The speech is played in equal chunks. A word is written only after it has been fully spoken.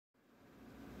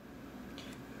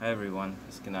Hi everyone,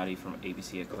 it's Gennadiy from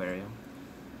ABC Aquarium.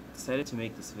 Decided to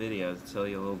make this video to tell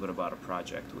you a little bit about a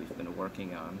project we've been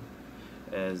working on.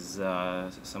 As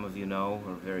some of you know,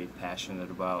 we're very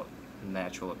passionate about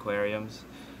natural aquariums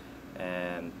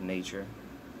and nature,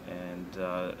 and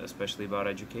especially about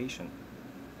education.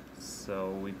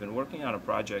 So we've been working on a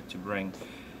project to bring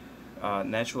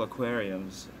natural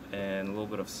aquariums and a little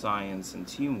bit of science and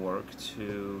teamwork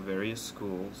to various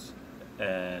schools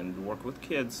and work with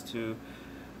kids to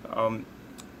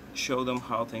show them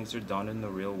how things are done in the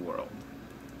real world.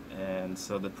 And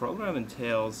so the program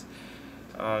entails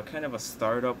kind of a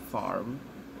startup farm,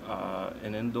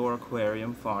 an indoor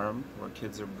aquarium farm where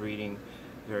kids are breeding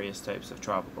various types of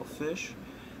tropical fish,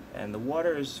 and the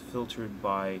water is filtered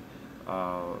by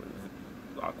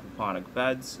aquaponic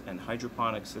beds and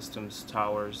hydroponic systems,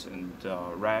 towers, and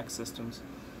rack systems.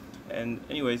 And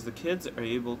anyways, the kids are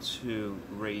able to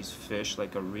raise fish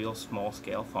like a real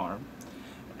small-scale farm,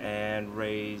 and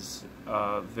raise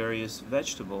various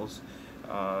vegetables,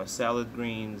 salad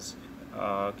greens,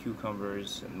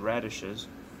 cucumbers, and radishes,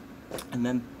 and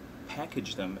then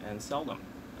package them and sell them.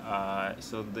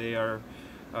 So they are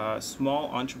small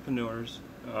entrepreneurs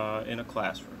in a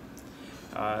classroom.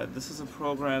 This is a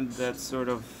program that sort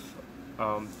of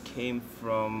came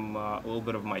from a little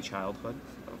bit of my childhood,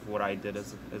 of what I did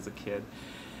as a kid,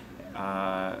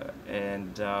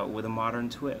 and with a modern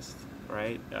twist.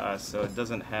 Right? So it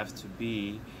doesn't have to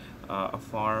be a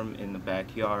farm in the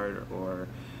backyard or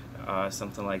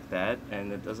something like that,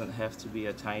 and it doesn't have to be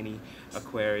a tiny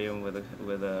aquarium with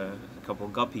a couple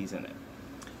guppies in it.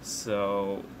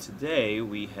 So today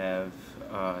we have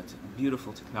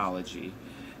beautiful technology,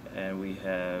 and we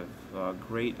have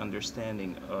great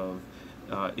understanding of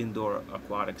indoor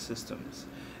aquatic systems,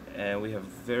 and we have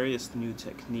various new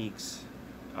techniques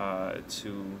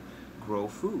to grow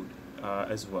food.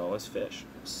 As well as fish.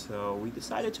 So we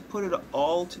decided to put it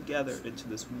all together into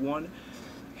this one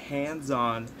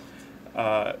hands-on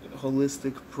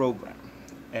holistic program,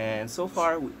 and so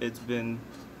far it's been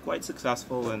quite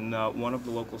successful in one of the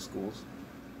local schools,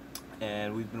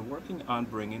 and we've been working on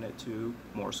bringing it to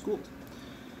more schools.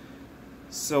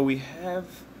 So we have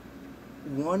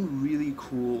one really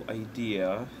cool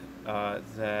idea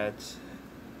that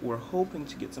we're hoping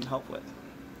to get some help with.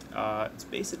 It's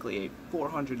basically a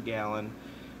 400-gallon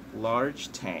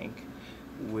large tank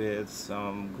with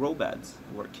some grow beds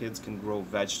where kids can grow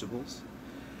vegetables,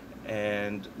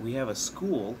 and we have a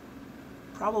school,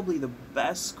 probably the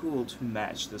best school to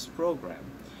match this program,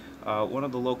 one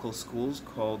of the local schools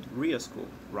called RIA school,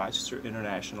 Rochester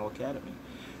International Academy.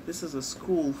 This is a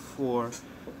school for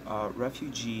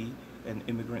refugee and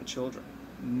immigrant children.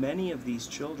 Many of these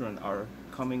children are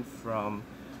coming from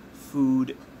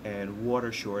food and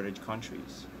water shortage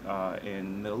countries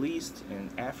in Middle East, in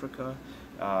Africa,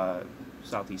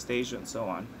 Southeast Asia, and so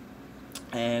on.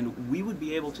 And we would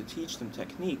be able to teach them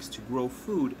techniques to grow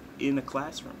food in a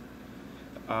classroom,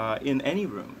 in any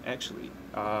room actually,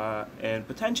 and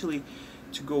potentially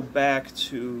to go back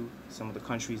to some of the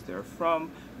countries they're from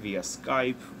via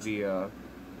Skype, via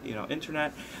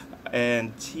internet,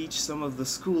 and teach some of the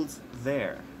schools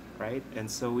there, right?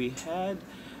 And so we had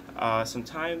some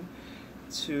time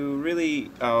to really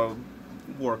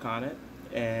work on it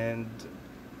and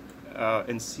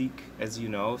seek, as you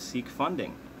know, seek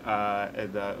funding.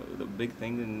 The big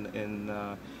thing in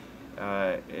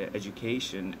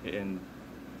education, in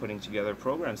putting together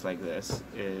programs like this,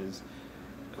 is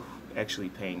actually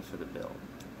paying for the bill.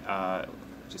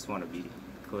 Just want to be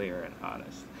clear and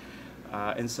honest.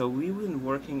 And so we've been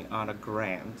working on a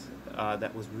grant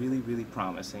that was really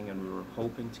promising, and we were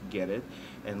hoping to get it,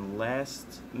 and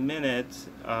last minute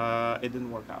it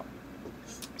didn't work out.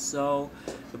 So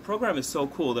the program is so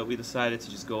cool that we decided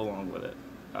to just go along with it,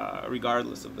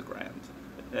 regardless of the grant.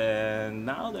 And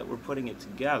now that we're putting it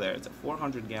together, it's a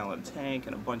 400-gallon tank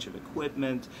and a bunch of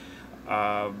equipment.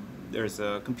 There's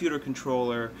a computer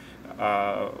controller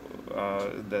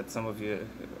that some of you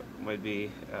might be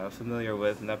familiar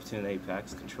with, Neptune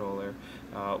Apex controller,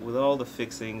 with all the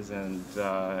fixings, and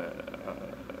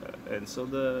so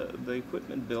the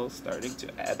equipment bill's starting to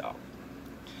add up.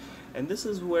 And this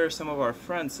is where some of our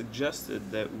friends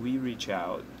suggested that we reach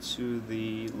out to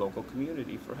the local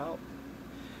community for help.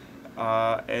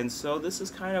 And so this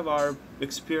is kind of our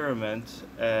experiment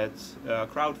at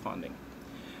crowdfunding.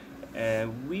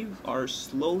 And we are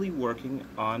slowly working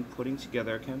on putting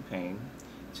together a campaign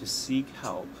to seek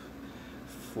help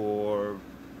for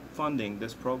funding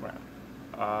this program,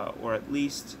 or at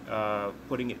least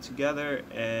putting it together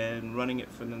and running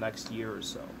it for the next year or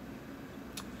so.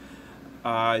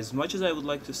 As much as I would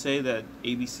like to say that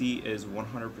ABC is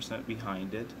 100%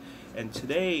 behind it, and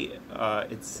today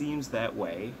it seems that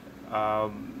way,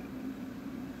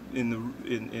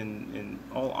 in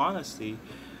all honesty,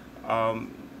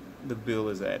 the bill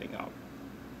is adding up.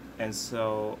 And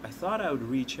so I thought I would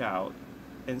reach out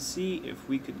and see if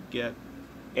we could get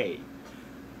A,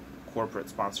 corporate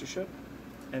sponsorship,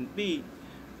 and B,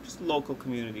 just local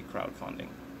community crowdfunding.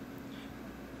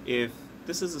 If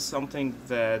this is something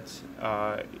that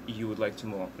you would like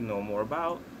to know more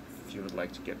about, if you would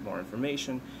like to get more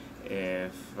information,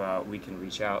 if we can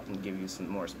reach out and give you some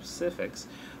more specifics,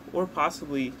 or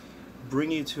possibly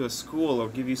bring you to a school or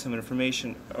give you some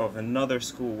information of another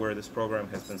school where this program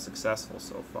has been successful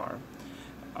so far,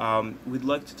 we'd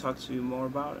like to talk to you more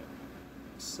about it.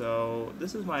 So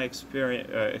this is my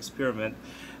experiment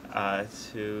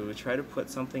to try to put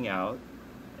something out,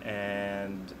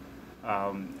 and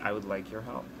I would like your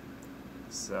help.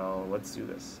 So let's do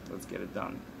this. Let's get it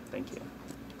done. Thank you.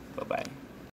 Bye-bye.